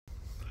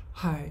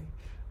Hi.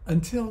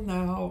 Until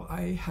now,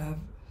 I have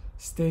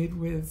stayed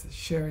with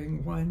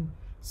sharing one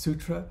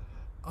sutra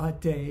a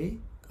day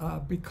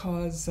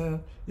because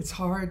it's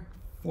hard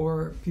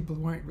for people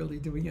who aren't really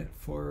doing it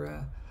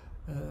for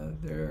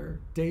their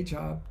day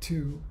job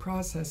to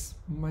process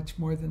much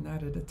more than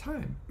that at a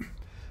time.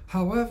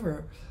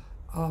 However,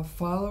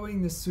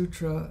 following the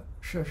sutra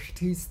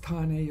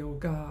Ashtadhyayi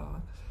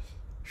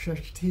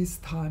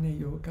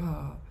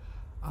Yoga,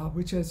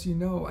 which, as you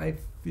know, I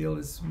feel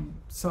is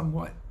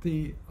somewhat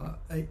a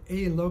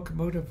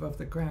locomotive of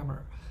the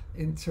grammar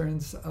in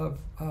terms of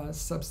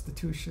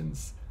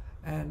substitutions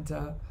and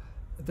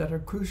that are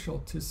crucial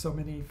to so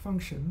many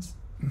functions.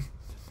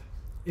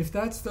 If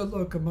that's the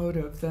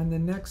locomotive, then the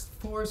next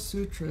four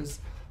sutras,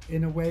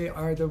 in a way,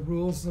 are the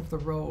rules of the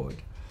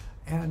road.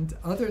 And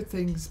other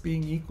things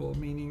being equal,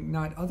 meaning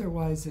not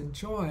otherwise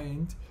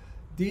enjoined,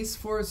 these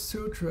four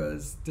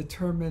sutras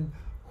determine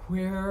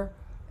where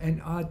an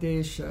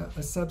adesha,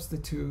 a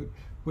substitute,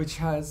 which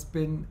has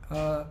been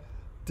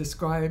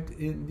described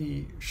in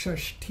the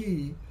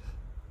shashti,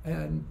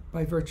 and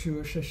by virtue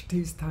of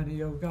Ashtadhyayi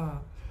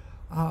Yoga,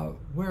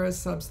 where a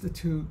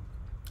substitute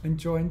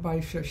enjoined by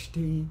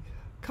shashti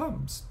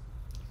comes.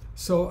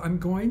 So I'm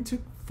going to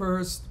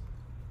first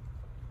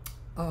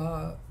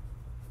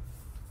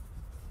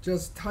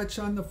just touch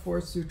on the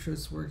four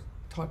sutras we're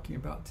talking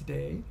about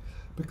today,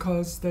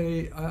 because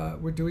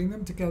we're doing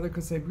them together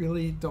because they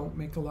really don't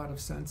make a lot of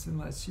sense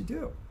unless you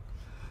do.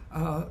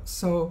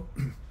 So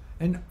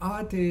an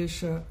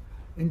adesha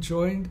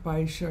enjoined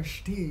by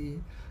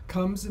shashti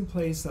comes in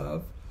place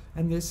of,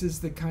 and this is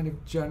the kind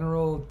of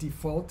general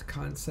default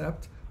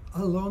concept,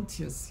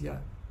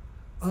 alontyasya,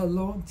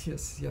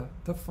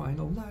 the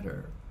final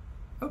letter,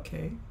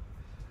 okay,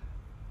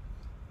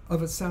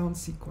 of a sound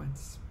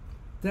sequence.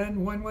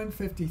 Then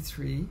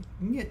 1153,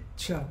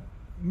 nitcha.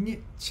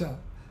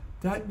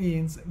 That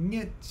means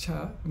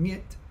nitcha,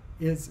 nit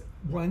is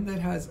one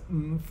that has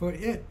for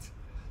it.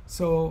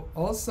 So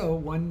also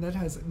one that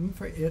has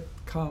for it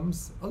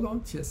comes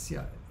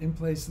alontyasya in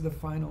place of the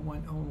final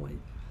one only.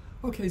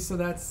 Okay, so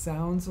that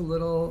sounds a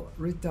little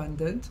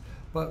redundant,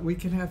 but we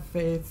can have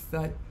faith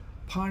that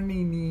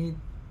Panini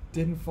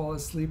didn't fall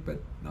asleep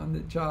on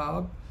the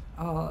job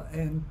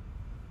and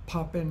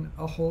pop in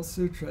a whole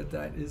sutra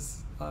that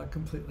is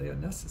completely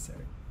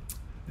unnecessary.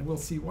 And we'll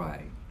see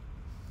why.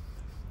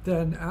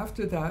 Then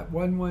after that,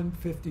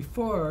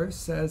 1154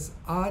 says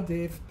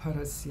adev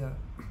parasya.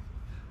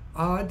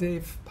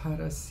 Adev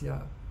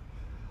parasya.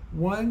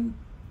 An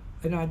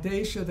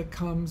adesha that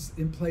comes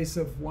in place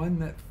of one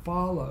that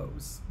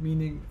follows,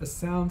 meaning a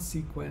sound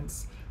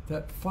sequence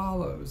that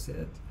follows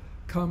it,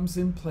 comes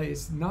in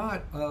place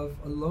not of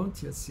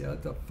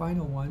alontyasya, the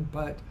final one,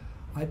 but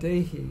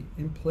adehi,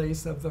 in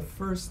place of the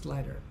first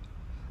letter,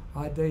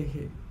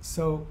 adehi.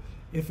 So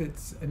if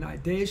it's an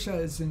adesha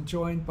is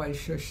enjoined by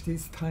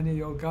Ashtadhyayi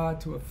Yoga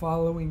to a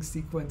following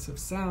sequence of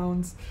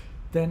sounds,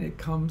 then it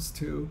comes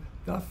to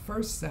the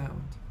first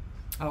sound.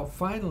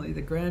 Finally,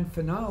 the grand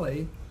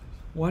finale,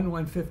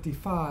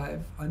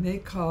 1155,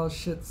 anekal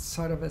shit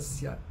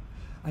sarvasya,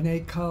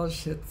 anekal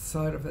shit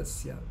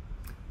sarvasya.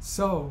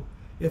 So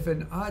if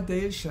an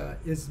adesha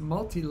is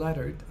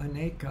multi-lettered,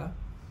 aneka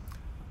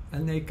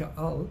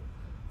al,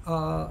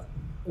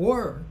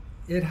 or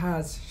it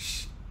has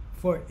sh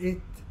for it,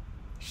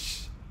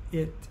 sh,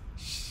 it,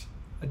 sh,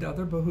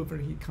 another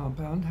Bahuvrihi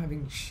compound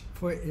having sh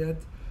for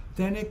it,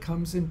 then it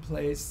comes in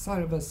place,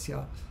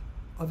 sarvasya,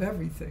 of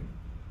everything,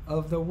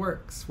 of the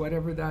works,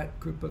 whatever that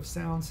group of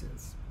sounds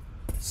is.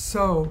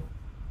 So,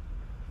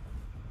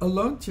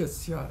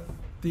 alontyasya,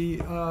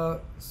 the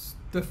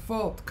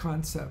default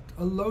concept,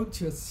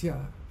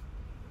 alontyasya.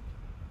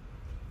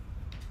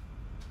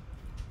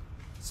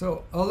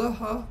 So,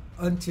 alaha,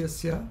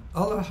 antyasya,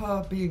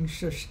 alaha being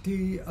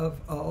shashti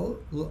of al,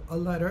 a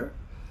letter,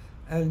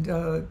 and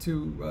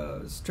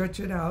to stretch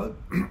it out,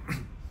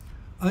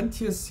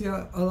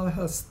 antyasya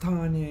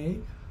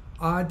alahastane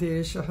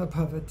adesha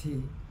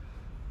bhavati.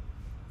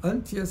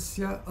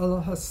 Antyasya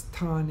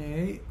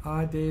alahastane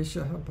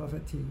adesha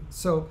bhavati.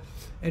 So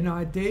an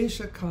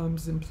adesha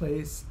comes in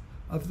place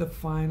of the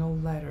final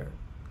letter.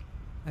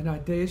 An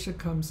adesha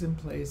comes in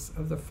place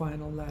of the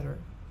final letter.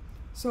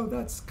 So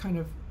that's kind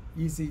of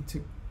easy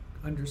to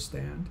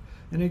understand.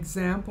 An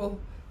example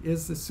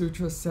is the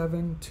Sutra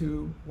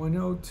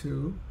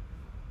 7.2.102,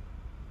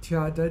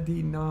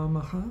 Tyadadi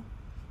Namaha,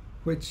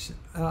 which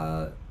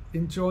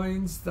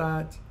enjoins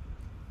that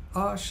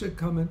a should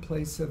come in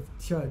place of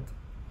tyad.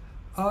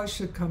 A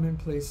should come in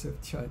place of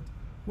tyad.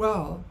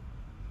 Well,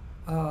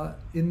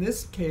 in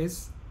this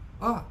case,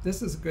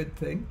 this is a good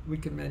thing we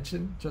can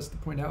mention, just to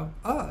point out,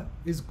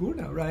 is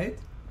guna, right?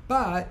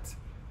 But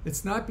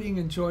it's not being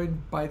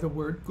enjoined by the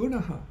word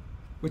gunaha,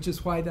 which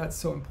is why that's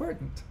so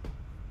important.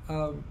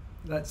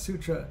 That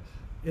sutra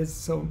is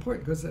so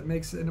important because it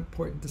makes an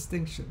important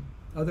distinction.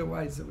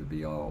 Otherwise, it would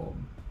be all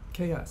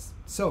chaos.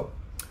 So,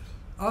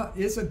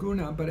 is a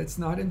guna, but it's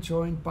not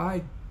enjoined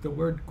by the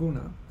word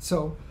guna.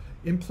 So,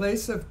 in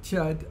place of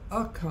tyad,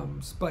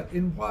 comes, but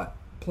in what?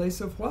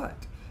 Place of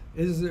what?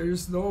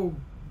 There's no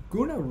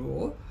guna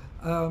rule.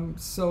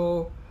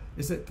 So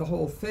is it the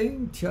whole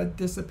thing? Tyad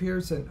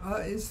disappears and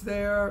is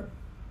there?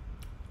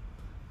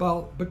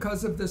 Well,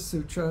 because of this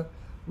sutra,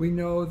 we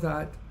know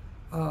that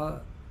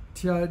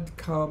tyad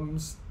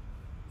comes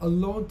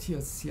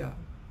alontyasya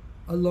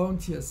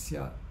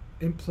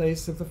in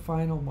place of the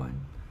final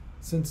one,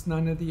 since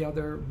none of the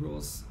other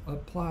rules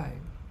apply.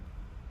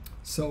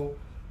 So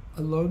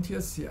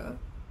alontyasya,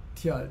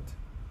 tyad,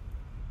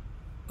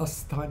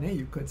 asthane,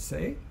 you could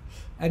say.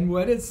 And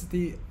what is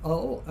the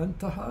al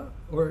antaha,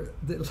 or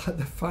the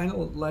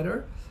final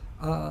letter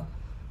of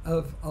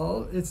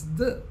al? It's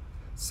d.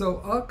 So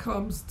a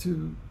comes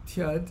to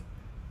tyad,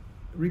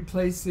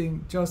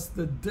 replacing just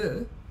the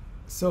d.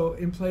 So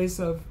in place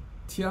of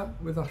tya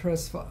with a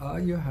hresva a,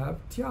 you have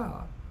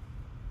tya.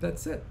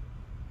 That's it.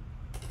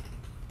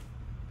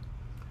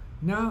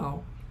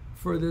 Now,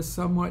 for this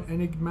somewhat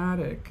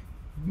enigmatic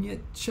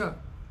nyitcha.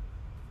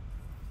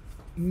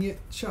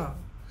 Nyitcha.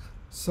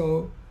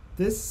 So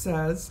this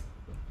says,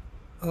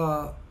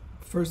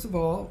 first of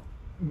all,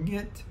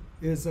 nyit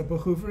is a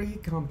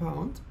bahuvrihi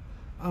compound,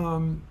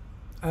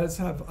 as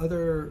have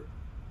other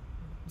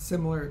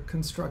similar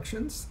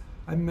constructions.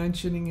 I'm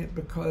mentioning it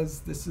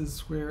because this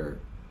is where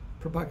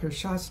Prabhakar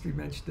Shastri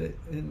mentioned it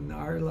in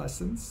our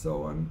lessons,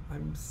 so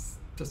I'm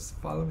just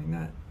following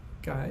that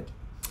guide.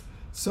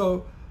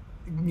 So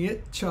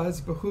nyitcha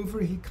is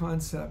bahuvrihi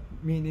concept,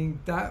 meaning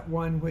that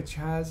one which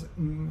has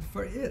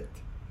for it.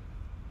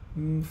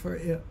 For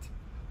it.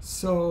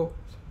 So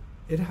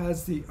it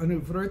has the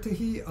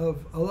anuvrtihi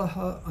of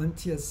alaha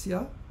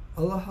antyasya,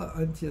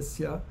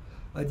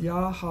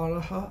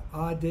 adyaharaha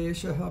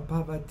adeshaha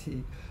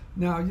bhavati.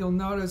 Now you'll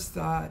notice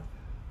that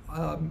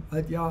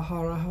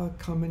adyaharaha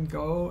come and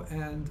go,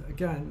 and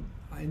again,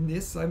 in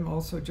this I'm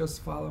also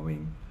just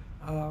following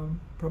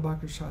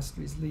Prabhakar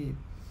Shastri's lead.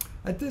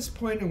 At this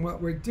point in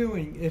what we're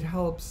doing, it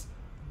helps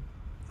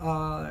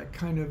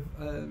kind of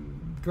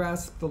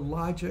grasp the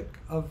logic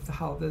of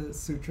how the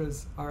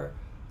sutras are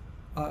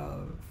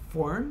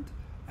formed,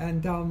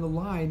 and down the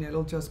line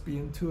it'll just be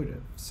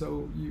intuitive,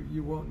 so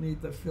you won't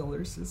need the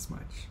fillers as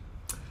much.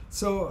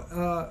 So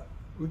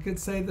we could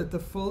say that the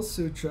full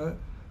sutra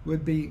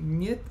would be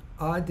nyit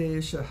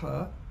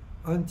adeshaha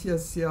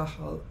antyasya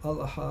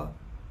alaha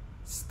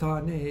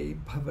sthane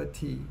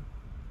bhavati.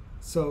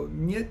 So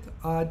nyit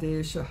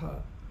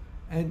adeshaha,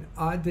 and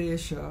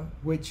adesha,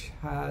 which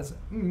has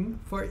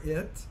for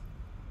it,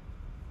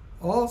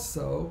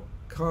 also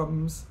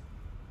comes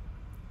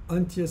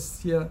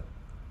antyasya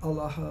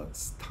alaha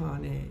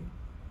sthane,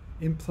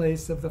 in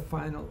place of the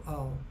final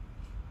al,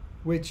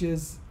 which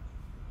is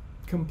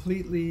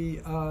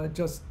completely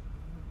just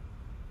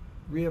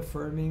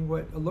reaffirming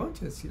what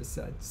Alontyasya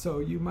said. So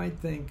you might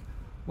think,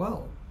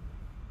 well,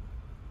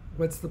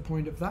 what's the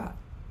point of that?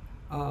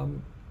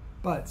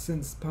 But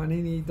since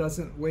Panini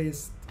doesn't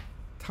waste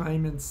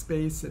time and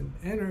space and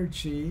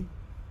energy,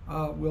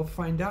 we'll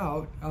find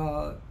out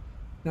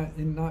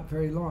not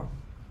very long.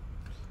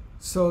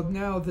 So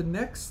now the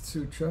next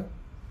sutra,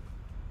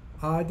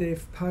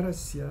 Adev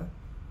Parasya.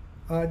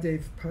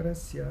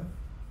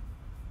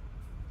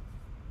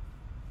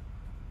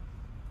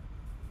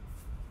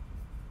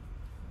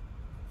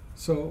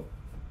 So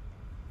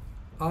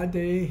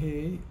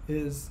Adehe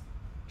is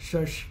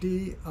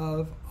Shashti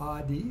of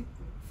Adi,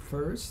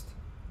 first.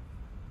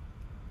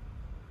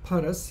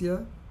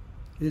 Parasya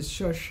is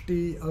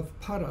Shashti of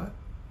Para,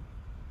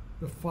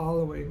 the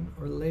following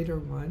or later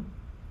one.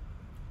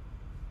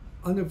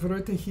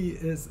 Anuvrtihi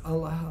is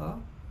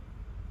Alaha.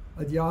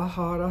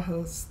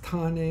 Adyaharaha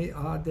sthane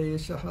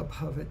adeshaha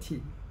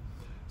bhavati.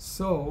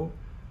 So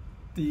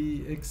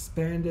the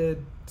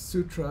expanded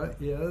sutra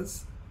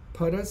is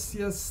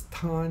Parasya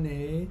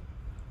sthane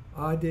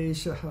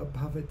adeshaha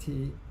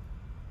bhavati.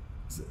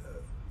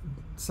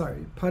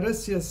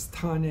 Parasya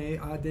sthane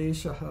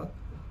adeshaha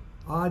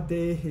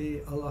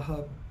adehe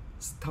alaha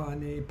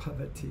sthane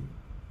bhavati.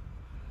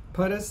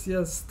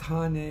 Parasya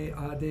sthane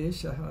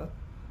adeshaha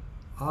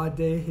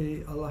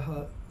adehe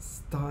alaha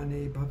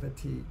sthane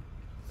bhavati.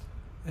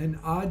 An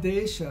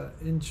adesha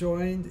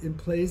enjoined in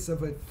place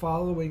of a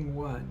following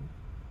one,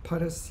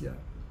 parasya,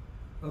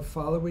 a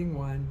following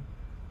one,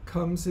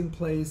 comes in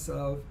place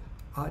of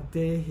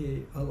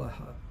adehe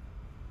alaha.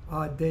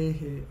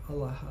 Adehe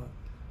alaha.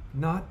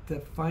 Not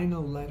the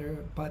final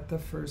letter, but the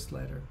first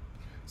letter.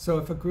 So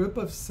if a group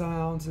of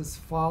sounds is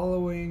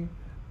following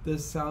the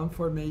sound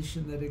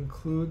formation that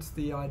includes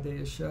the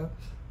adesha,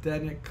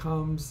 then the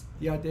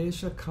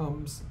adesha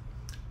comes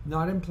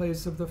not in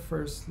place of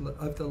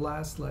the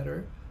last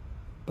letter,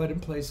 but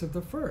in place of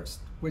the first,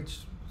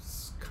 which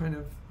is kind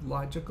of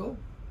logical.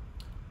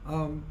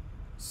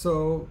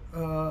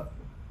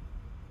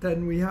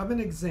 Then we have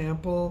an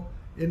example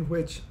in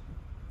which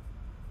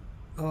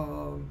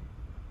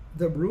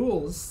the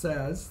rules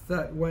says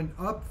that when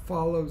up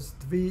follows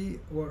dvi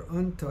or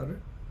antar,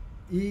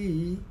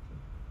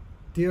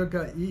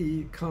 dirgha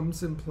e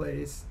comes in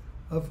place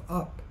of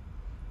up.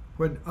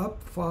 When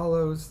up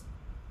follows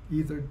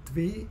either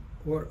dvi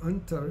or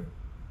antar,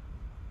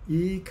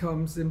 e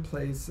comes in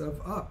place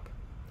of up.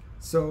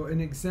 So an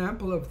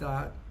example of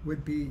that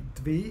would be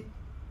dvi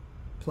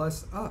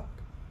plus up.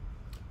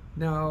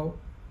 Now,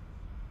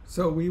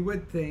 so we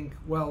would think,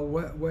 well,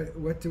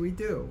 what do we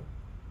do?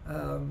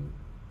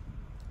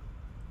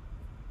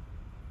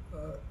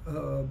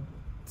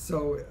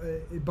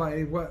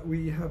 By what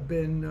we have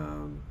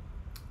been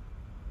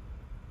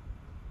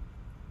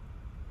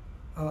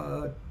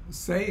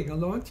saying,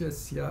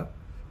 alontesya,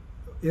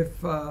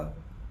 if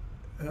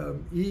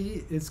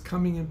E is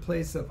coming in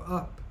place of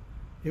up,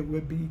 it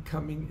would be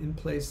coming in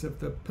place of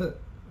the P,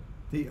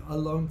 the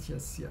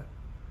alontesya.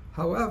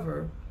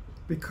 However,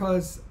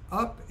 because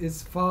up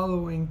is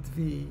following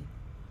dvi,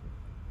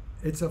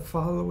 it's a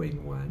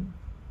following one,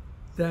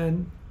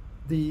 then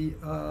the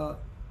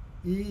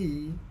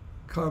E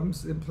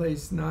comes in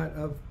place not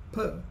of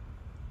P,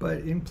 but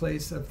in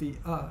place of the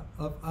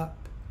of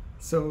up.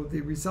 So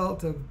the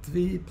result of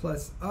dvi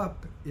plus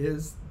up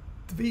is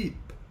dvip.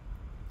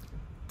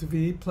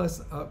 Dvi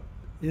plus up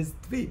is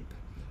dvip.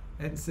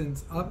 And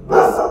since up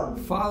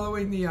is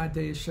following the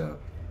adesha,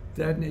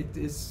 then it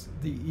is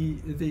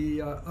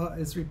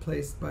is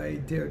replaced by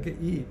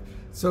dirgha e.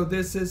 So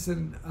this is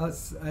an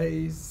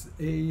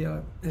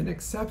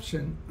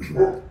exception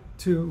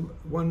to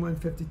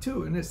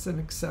 1152, and it's an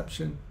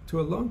exception to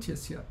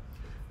alontesya.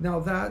 Now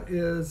that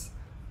is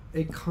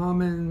a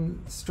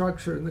common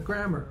structure in the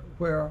grammar,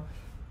 where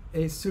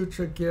a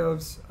sutra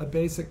gives a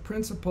basic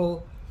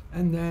principle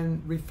and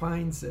then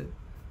refines it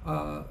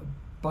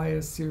by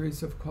a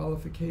series of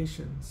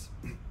qualifications.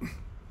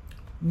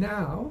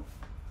 Now,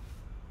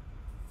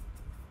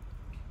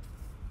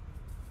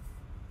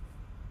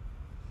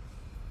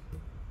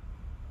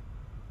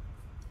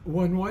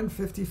 when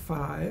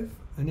 155,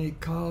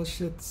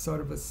 anekalshit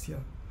sarvasya,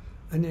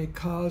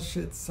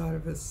 anekalshit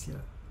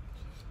sarvasya,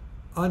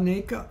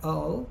 aneka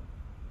al,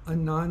 a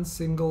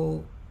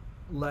non-single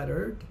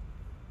lettered,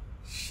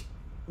 sh,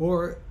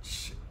 or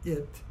sh,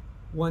 it,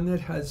 one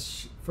that has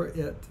sh for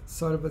it,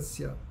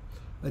 sarvasya.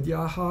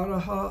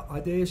 Adyaharaha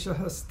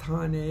adeshaha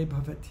sthane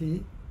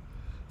bhavati.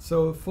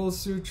 So full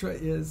sutra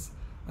is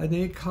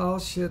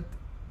anekalshit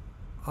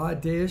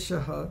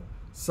adeshaha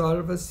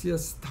sarvasya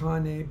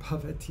sthane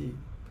bhavati.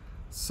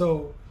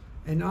 So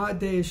an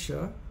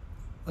adesha,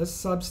 a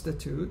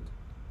substitute,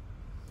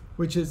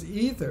 which is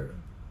either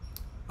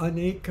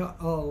aneka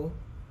al,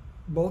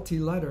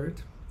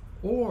 multi-lettered,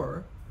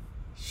 or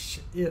sh,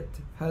 it,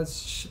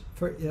 has sh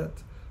for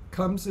it,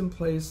 comes in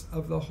place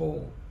of the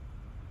whole.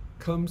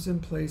 Comes in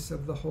place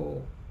of the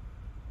whole.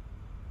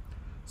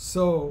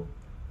 So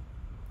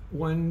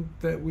one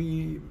that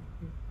we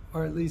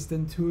are at least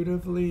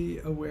intuitively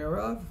aware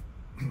of,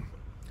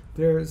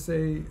 there's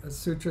a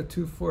Sutra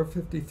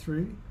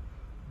 2453,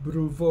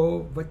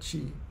 Bruvo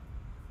Vachi.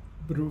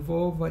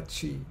 Bruvo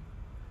Vachi.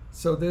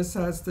 So this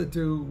has to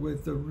do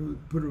with the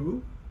root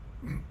bru.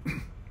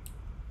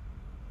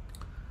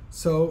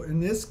 So in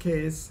this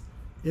case,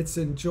 it's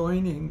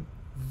enjoining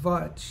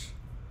vach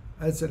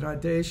as an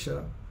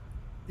adesha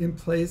in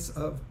place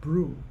of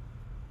bru.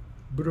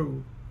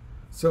 Bru.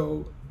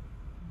 So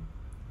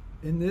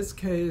in this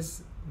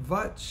case,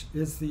 vach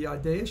is the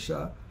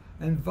adesha,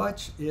 and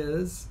vach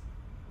is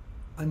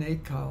an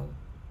ekal.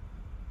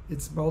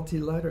 It's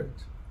multi-lettered.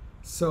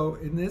 So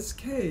in this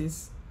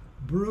case,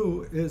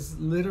 bru is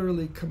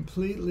literally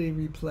completely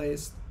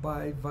replaced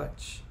by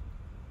vach.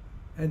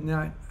 And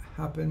that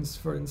happens,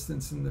 for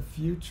instance, in the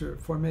future,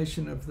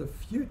 formation of the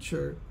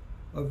future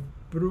of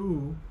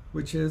bru,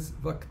 which is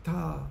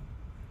vakta.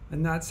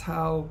 And that's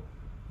how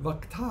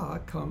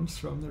vakta comes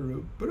from the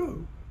root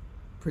bru.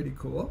 Pretty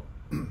cool.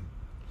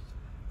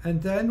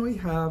 And then we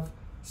have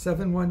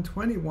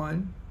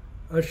 7121,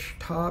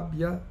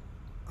 Ashtadhyayi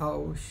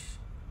aush.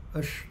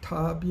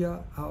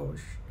 Ashtadhyayi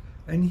aush.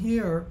 And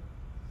here,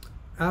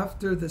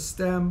 after the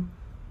stem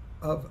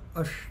of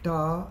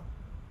ashta,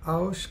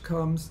 aush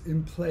comes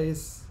in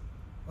place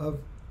of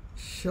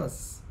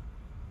shas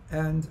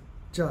and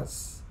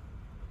jas.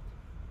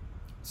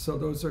 So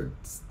those are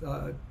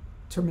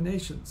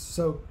terminations.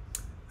 So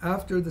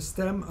after the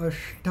stem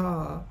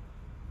ashta,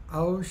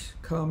 aush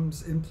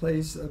comes in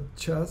place of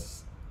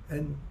chas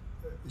and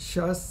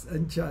shas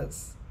and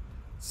jas.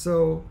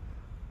 So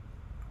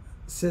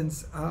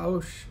since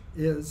aush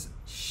is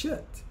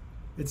shit,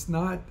 it's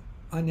not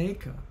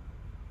aneka.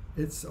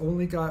 It's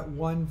only got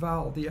one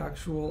vowel. The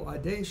actual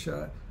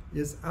adesha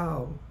is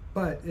au,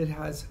 but it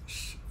has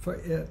sh for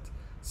it,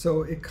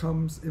 so it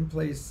comes in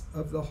place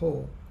of the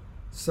whole.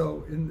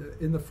 So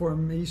in the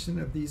formation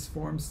of these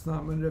forms,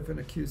 nominative and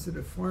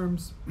accusative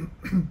forms,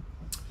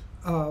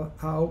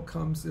 au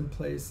comes in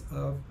place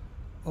of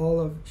all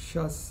of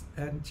shas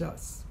and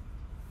jas.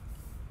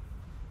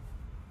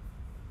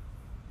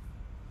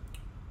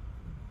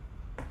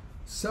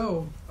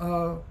 So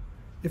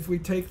if we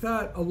take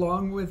that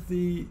along with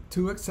the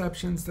two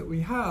exceptions that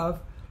we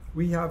have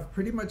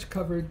pretty much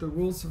covered the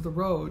rules of the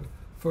road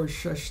for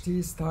Shashti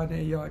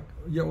Sthane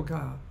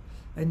Yoga.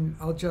 And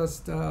I'll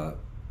just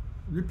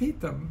repeat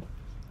them,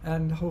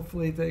 and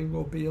hopefully they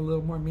will be a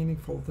little more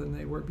meaningful than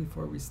they were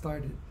before we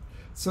started.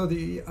 So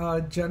the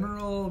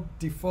general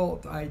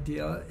default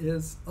idea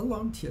is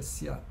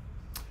alontesya.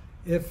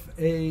 If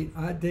a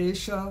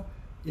adesha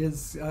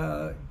is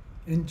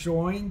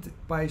enjoined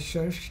by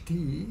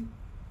Shashti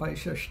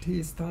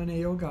Sthana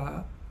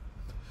Yoga,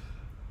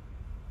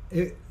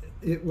 it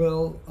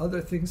will,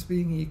 other things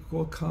being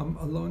equal, come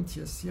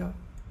alontyasya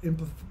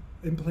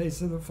in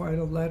place of the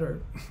final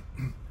letter.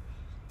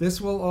 This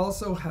will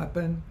also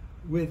happen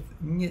with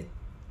ngit,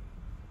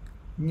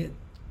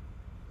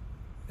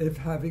 if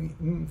having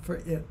ng for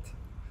it.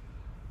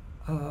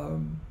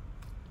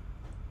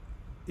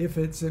 If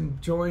it's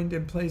joined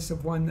in place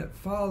of one that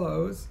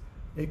follows,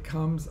 it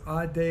comes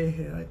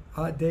adehe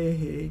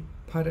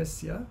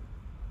parasya.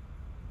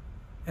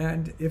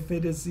 And if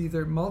it is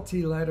either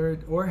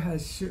multi-lettered or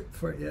has shit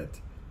for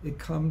it, it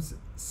comes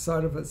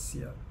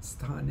sarvasya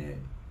sthane.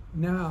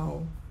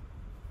 Now,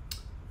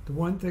 the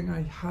one thing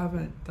I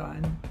haven't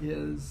done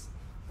is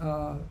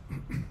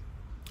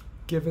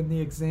given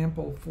the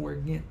example for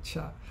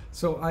ngitcha.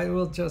 So I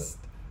will just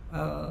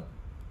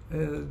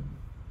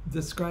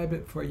describe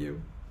it for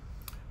you,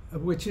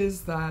 which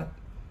is that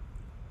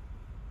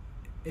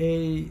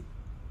a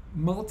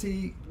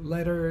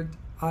multi-lettered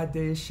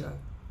adesha,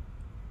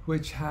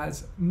 which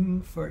has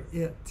n for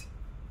it,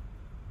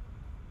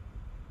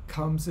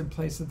 comes in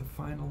place of the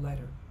final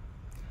letter.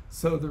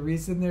 So the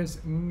reason there's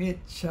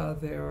ngitcha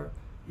there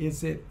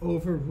is it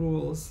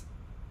overrules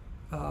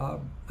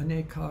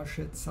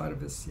anekashit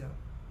sarvasya.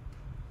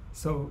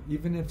 So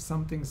even if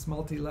something's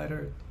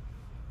multi-lettered,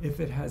 if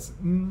it has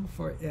n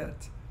for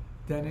it,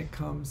 then it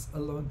comes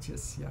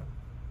alontyasya.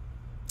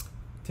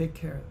 Take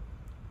care.